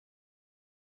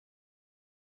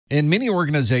In many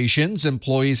organizations,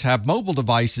 employees have mobile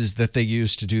devices that they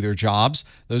use to do their jobs.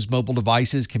 Those mobile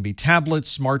devices can be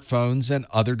tablets, smartphones, and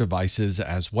other devices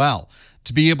as well.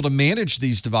 To be able to manage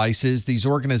these devices, these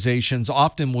organizations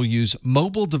often will use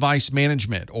mobile device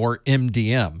management, or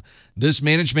MDM. This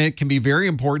management can be very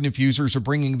important if users are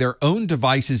bringing their own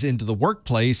devices into the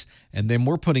workplace, and then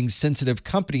we're putting sensitive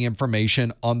company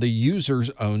information on the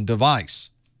user's own device.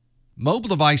 Mobile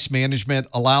device management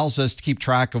allows us to keep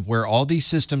track of where all these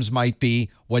systems might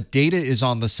be, what data is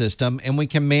on the system, and we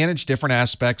can manage different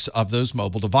aspects of those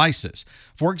mobile devices.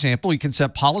 For example, you can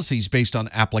set policies based on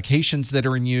applications that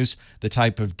are in use, the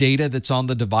type of data that's on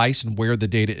the device and where the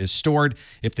data is stored,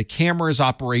 if the camera is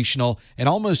operational, and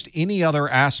almost any other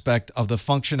aspect of the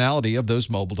functionality of those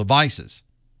mobile devices.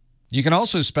 You can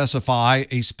also specify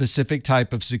a specific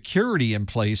type of security in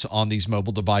place on these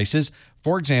mobile devices.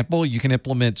 For example, you can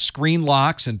implement screen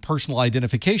locks and personal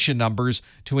identification numbers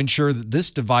to ensure that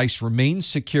this device remains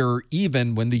secure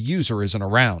even when the user isn't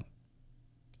around.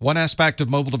 One aspect of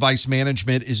mobile device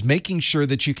management is making sure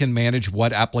that you can manage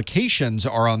what applications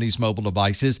are on these mobile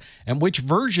devices and which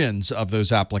versions of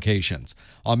those applications.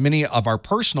 On many of our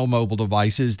personal mobile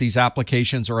devices, these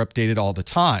applications are updated all the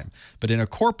time. But in a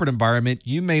corporate environment,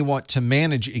 you may want to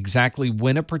manage exactly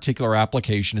when a particular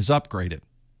application is upgraded.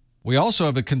 We also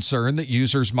have a concern that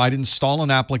users might install an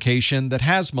application that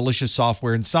has malicious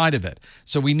software inside of it.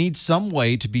 So we need some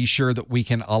way to be sure that we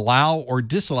can allow or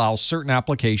disallow certain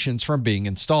applications from being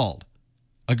installed.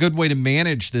 A good way to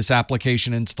manage this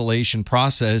application installation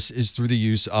process is through the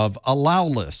use of allow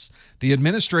lists. The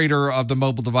administrator of the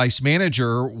mobile device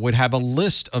manager would have a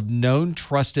list of known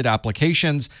trusted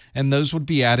applications, and those would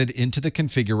be added into the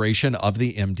configuration of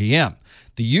the MDM.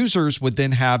 The users would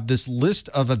then have this list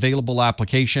of available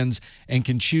applications and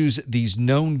can choose these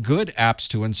known good apps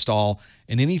to install,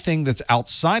 and anything that's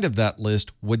outside of that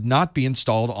list would not be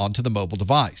installed onto the mobile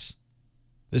device.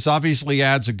 This obviously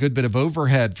adds a good bit of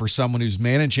overhead for someone who's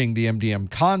managing the MDM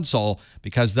console,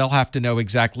 because they'll have to know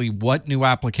exactly what new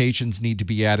applications need to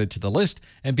be added to the list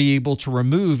and be able to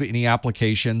remove any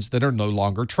applications that are no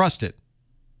longer trusted.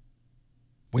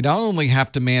 We not only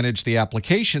have to manage the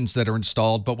applications that are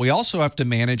installed, but we also have to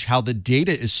manage how the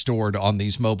data is stored on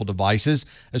these mobile devices,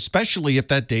 especially if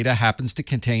that data happens to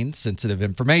contain sensitive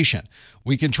information.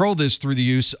 We control this through the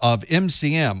use of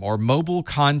MCM, or Mobile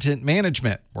Content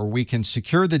Management, where we can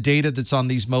secure the data that's on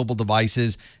these mobile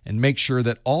devices and make sure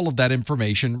that all of that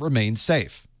information remains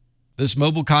safe. This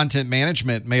mobile content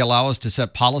management may allow us to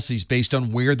set policies based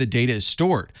on where the data is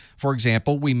stored. For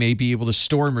example, we may be able to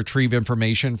store and retrieve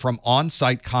information from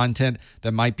on-site content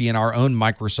that might be in our own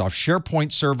Microsoft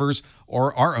SharePoint servers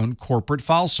or our own corporate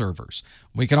file servers.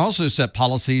 We can also set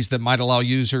policies that might allow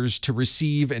users to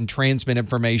receive and transmit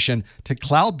information to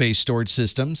cloud-based storage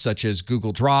systems such as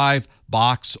Google Drive,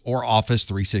 Box, or Office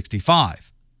 365.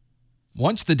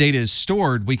 Once the data is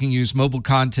stored, we can use mobile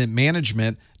content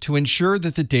management to ensure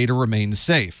that the data remains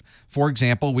safe. For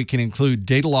example, we can include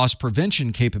data loss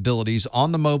prevention capabilities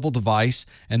on the mobile device,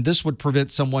 and this would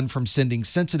prevent someone from sending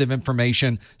sensitive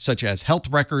information such as health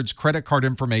records, credit card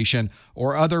information,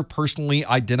 or other personally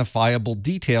identifiable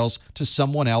details to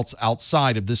someone else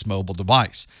outside of this mobile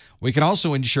device. We can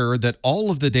also ensure that all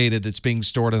of the data that's being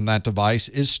stored on that device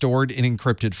is stored in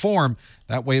encrypted form.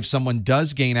 That way, if someone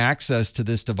does gain access to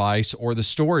this device or the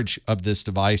storage of this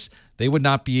device, they would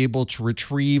not be able to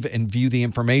retrieve and view the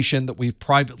information that we've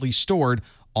privately stored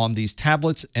on these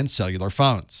tablets and cellular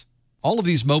phones. All of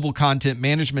these mobile content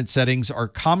management settings are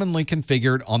commonly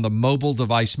configured on the mobile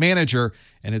device manager,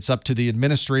 and it's up to the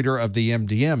administrator of the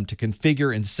MDM to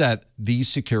configure and set these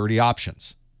security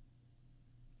options.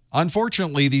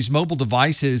 Unfortunately, these mobile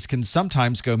devices can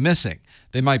sometimes go missing.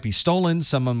 They might be stolen,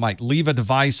 someone might leave a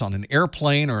device on an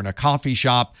airplane or in a coffee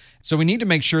shop, so we need to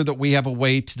make sure that we have a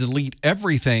way to delete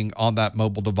everything on that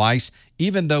mobile device,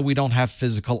 even though we don't have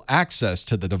physical access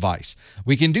to the device.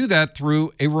 We can do that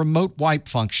through a remote wipe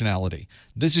functionality.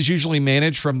 This is usually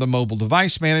managed from the mobile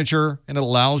device manager, and it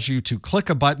allows you to click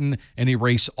a button and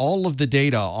erase all of the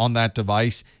data on that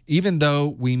device, even though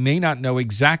we may not know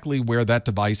exactly where that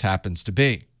device happens to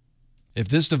be. If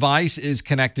this device is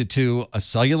connected to a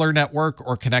cellular network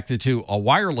or connected to a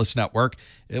wireless network,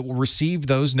 it will receive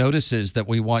those notices that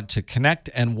we want to connect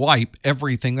and wipe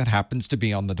everything that happens to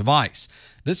be on the device.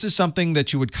 This is something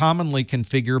that you would commonly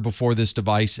configure before this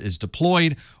device is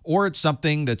deployed, or it's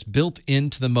something that's built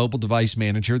into the mobile device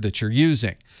manager that you're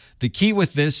using. The key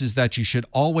with this is that you should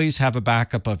always have a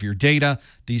backup of your data.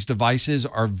 These devices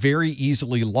are very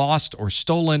easily lost or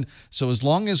stolen, so as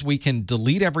long as we can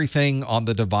delete everything on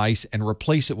the device and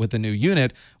replace it with a new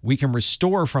unit, we can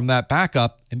restore from that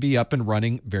backup and be up and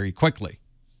running very quickly.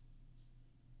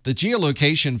 The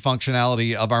geolocation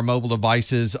functionality of our mobile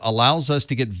devices allows us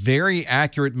to get very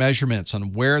accurate measurements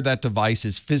on where that device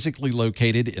is physically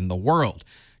located in the world.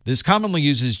 This commonly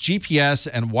uses GPS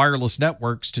and wireless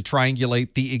networks to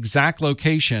triangulate the exact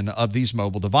location of these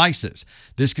mobile devices.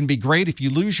 This can be great if you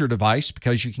lose your device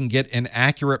because you can get an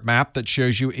accurate map that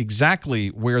shows you exactly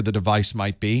where the device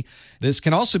might be. This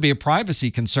can also be a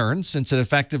privacy concern since it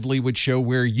effectively would show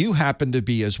where you happen to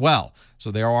be as well.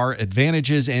 So there are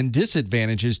advantages and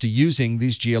disadvantages to using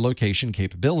these geolocation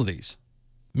capabilities.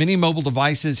 Many mobile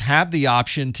devices have the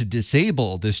option to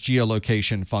disable this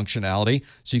geolocation functionality,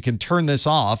 so you can turn this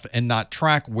off and not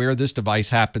track where this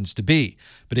device happens to be.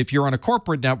 But if you're on a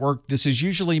corporate network, this is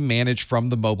usually managed from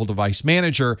the mobile device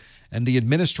manager, and the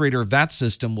administrator of that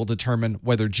system will determine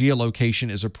whether geolocation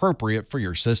is appropriate for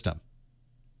your system.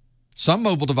 Some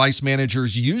mobile device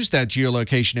managers use that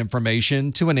geolocation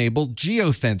information to enable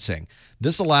geofencing.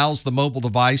 This allows the mobile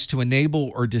device to enable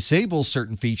or disable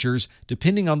certain features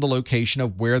depending on the location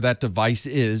of where that device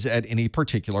is at any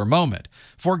particular moment.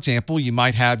 For example, you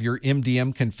might have your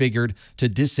MDM configured to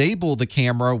disable the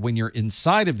camera when you're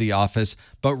inside of the office,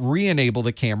 but re-enable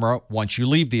the camera once you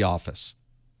leave the office.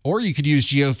 Or you could use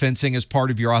geofencing as part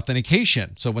of your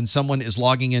authentication. So when someone is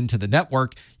logging into the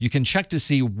network, you can check to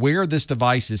see where this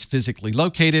device is physically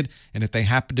located. And if they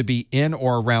happen to be in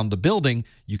or around the building,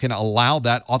 you can allow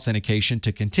that authentication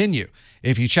to continue.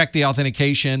 If you check the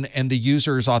authentication and the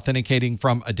user is authenticating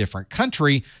from a different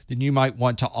country, then you might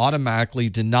want to automatically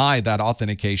deny that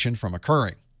authentication from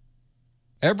occurring.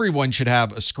 Everyone should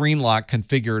have a screen lock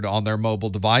configured on their mobile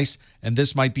device, and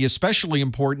this might be especially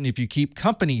important if you keep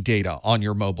company data on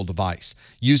your mobile device.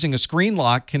 Using a screen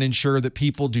lock can ensure that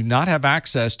people do not have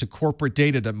access to corporate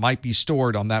data that might be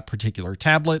stored on that particular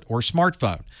tablet or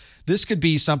smartphone. This could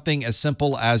be something as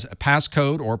simple as a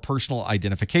passcode or personal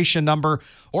identification number,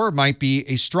 or it might be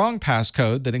a strong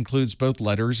passcode that includes both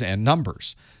letters and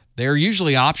numbers. There are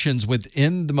usually options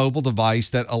within the mobile device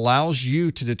that allows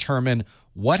you to determine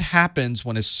what happens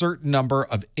when a certain number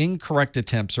of incorrect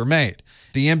attempts are made.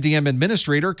 The MDM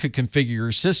administrator could configure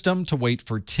your system to wait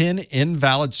for 10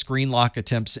 invalid screen lock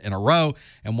attempts in a row,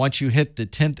 and once you hit the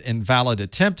 10th invalid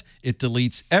attempt, it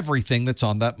deletes everything that's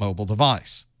on that mobile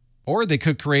device. Or they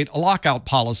could create a lockout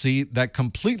policy that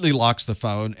completely locks the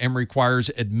phone and requires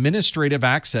administrative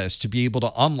access to be able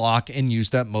to unlock and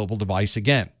use that mobile device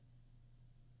again.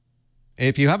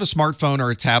 If you have a smartphone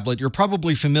or a tablet, you're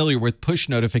probably familiar with push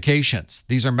notifications.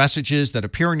 These are messages that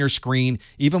appear on your screen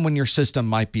even when your system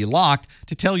might be locked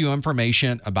to tell you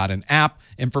information about an app,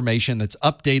 information that's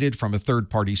updated from a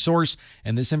third-party source,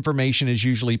 and this information is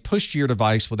usually pushed to your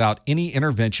device without any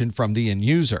intervention from the end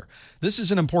user. This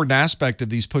is an important aspect of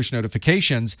these push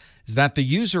notifications, is that the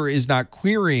user is not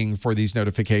querying for these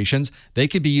notifications. They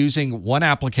could be using one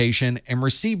application and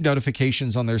receive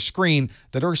notifications on their screen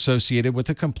that are associated with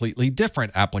a completely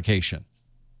different application.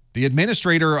 The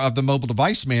administrator of the mobile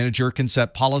device manager can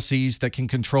set policies that can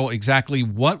control exactly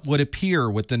what would appear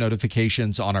with the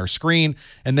notifications on our screen,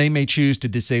 and they may choose to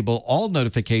disable all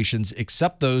notifications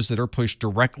except those that are pushed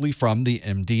directly from the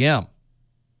MDM.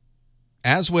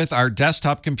 As with our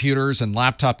desktop computers and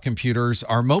laptop computers,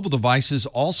 our mobile devices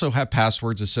also have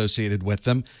passwords associated with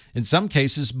them, in some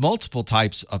cases multiple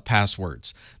types of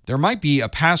passwords. There might be a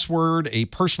password, a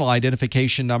personal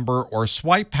identification number, or a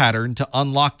swipe pattern to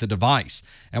unlock the device.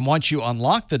 And once you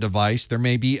unlock the device, there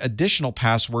may be additional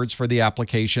passwords for the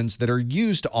applications that are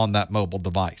used on that mobile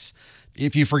device.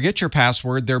 If you forget your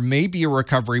password, there may be a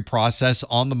recovery process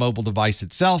on the mobile device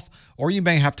itself, or you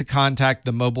may have to contact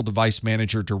the mobile device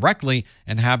manager directly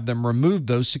and have them remove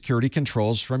those security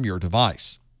controls from your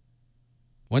device.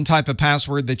 One type of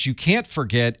password that you can't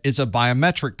forget is a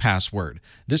biometric password.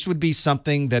 This would be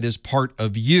something that is part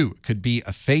of you. It could be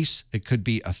a face, it could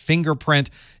be a fingerprint.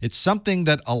 It's something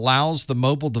that allows the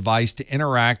mobile device to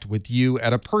interact with you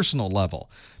at a personal level.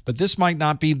 But this might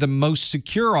not be the most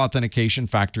secure authentication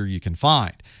factor you can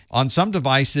find. On some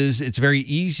devices, it's very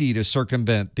easy to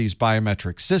circumvent these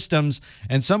biometric systems,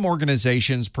 and some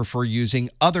organizations prefer using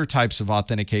other types of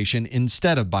authentication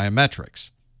instead of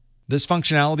biometrics. This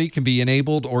functionality can be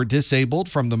enabled or disabled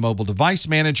from the mobile device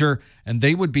manager, and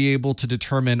they would be able to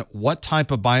determine what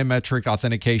type of biometric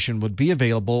authentication would be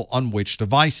available on which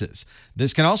devices.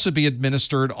 This can also be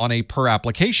administered on a per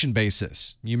application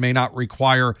basis. You may not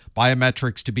require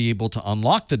biometrics to be able to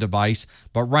unlock the device,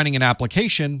 but running an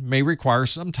application may require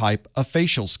some type of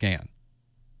facial scan.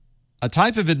 A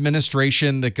type of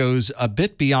administration that goes a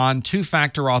bit beyond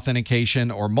two-factor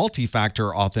authentication or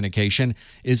multi-factor authentication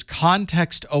is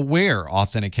context-aware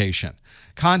authentication.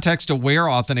 Context-aware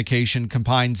authentication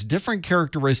combines different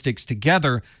characteristics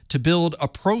together to build a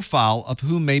profile of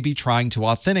who may be trying to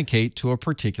authenticate to a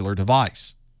particular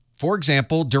device. For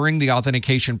example, during the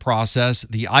authentication process,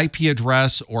 the IP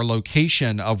address or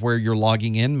location of where you're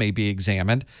logging in may be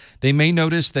examined. They may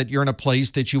notice that you're in a place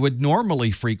that you would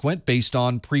normally frequent based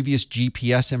on previous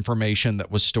GPS information that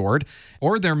was stored,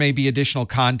 or there may be additional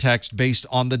context based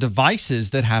on the devices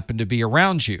that happen to be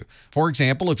around you. For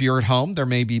example, if you're at home, there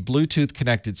may be Bluetooth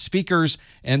connected speakers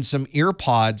and some ear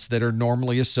pods that are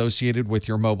normally associated with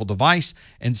your mobile device,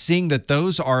 and seeing that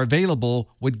those are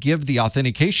available would give the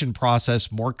authentication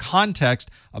process more context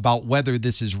about whether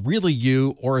this is really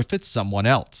you or if it's someone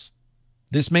else.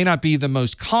 This may not be the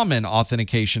most common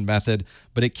authentication method,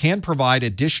 but it can provide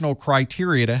additional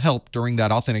criteria to help during that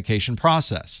authentication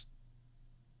process.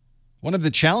 One of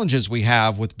the challenges we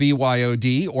have with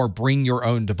BYOD, or bring your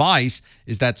own device,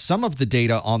 is that some of the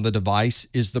data on the device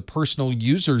is the personal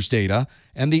user's data,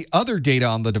 and the other data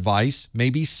on the device may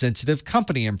be sensitive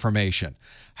company information.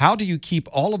 How do you keep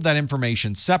all of that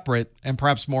information separate? And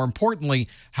perhaps more importantly,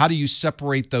 how do you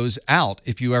separate those out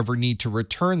if you ever need to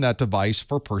return that device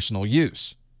for personal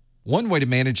use? One way to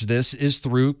manage this is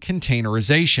through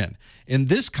containerization. In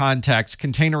this context,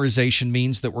 containerization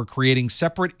means that we're creating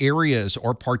separate areas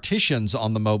or partitions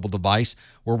on the mobile device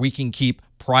where we can keep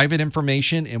private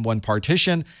information in one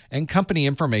partition and company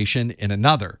information in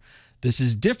another. This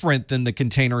is different than the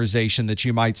containerization that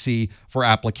you might see for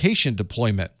application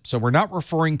deployment. So we're not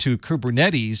referring to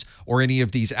Kubernetes or any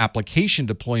of these application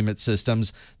deployment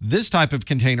systems. This type of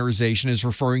containerization is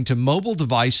referring to mobile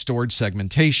device storage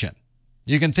segmentation.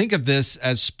 You can think of this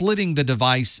as splitting the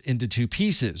device into two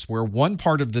pieces, where one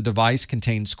part of the device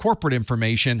contains corporate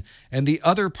information and the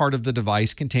other part of the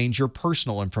device contains your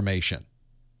personal information.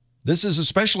 This is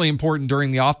especially important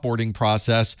during the offboarding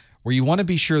process, where you want to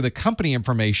be sure the company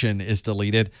information is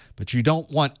deleted, but you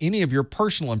don't want any of your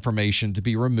personal information to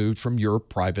be removed from your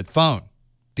private phone.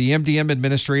 The MDM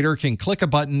administrator can click a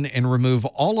button and remove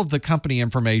all of the company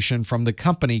information from the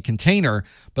company container,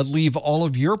 but leave all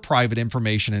of your private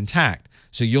information intact.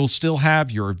 So you'll still have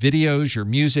your videos, your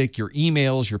music, your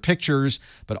emails, your pictures,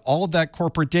 but all of that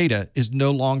corporate data is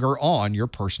no longer on your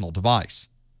personal device.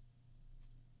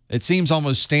 It seems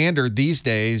almost standard these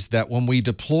days that when we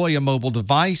deploy a mobile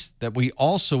device, that we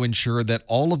also ensure that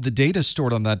all of the data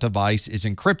stored on that device is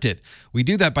encrypted. We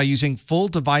do that by using full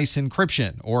device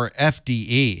encryption, or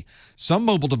FDE. Some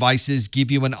mobile devices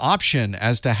give you an option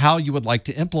as to how you would like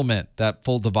to implement that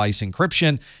full device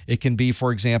encryption. It can be,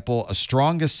 for example, a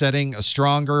strongest setting, a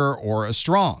stronger, or a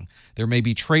strong. There may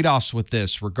be trade-offs with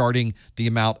this regarding the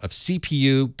amount of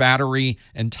CPU, battery,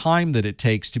 and time that it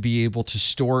takes to be able to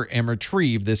store and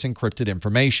retrieve this encrypted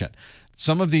information.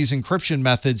 Some of these encryption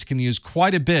methods can use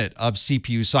quite a bit of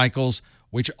CPU cycles,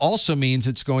 which also means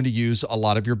it's going to use a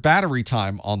lot of your battery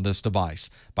time on this device.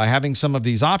 By having some of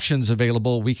these options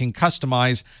available, we can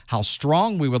customize how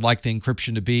strong we would like the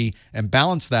encryption to be and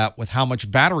balance that with how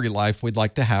much battery life we'd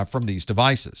like to have from these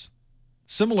devices.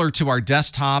 Similar to our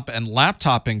desktop and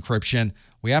laptop encryption,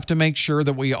 we have to make sure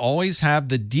that we always have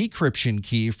the decryption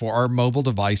key for our mobile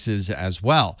devices as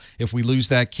well. If we lose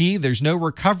that key, there's no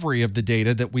recovery of the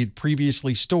data that we'd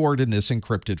previously stored in this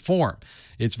encrypted form.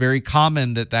 It's very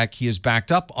common that that key is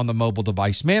backed up on the mobile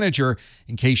device manager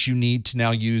in case you need to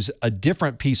now use a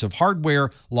different piece of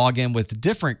hardware, log in with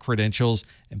different credentials,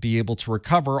 and be able to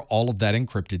recover all of that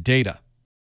encrypted data.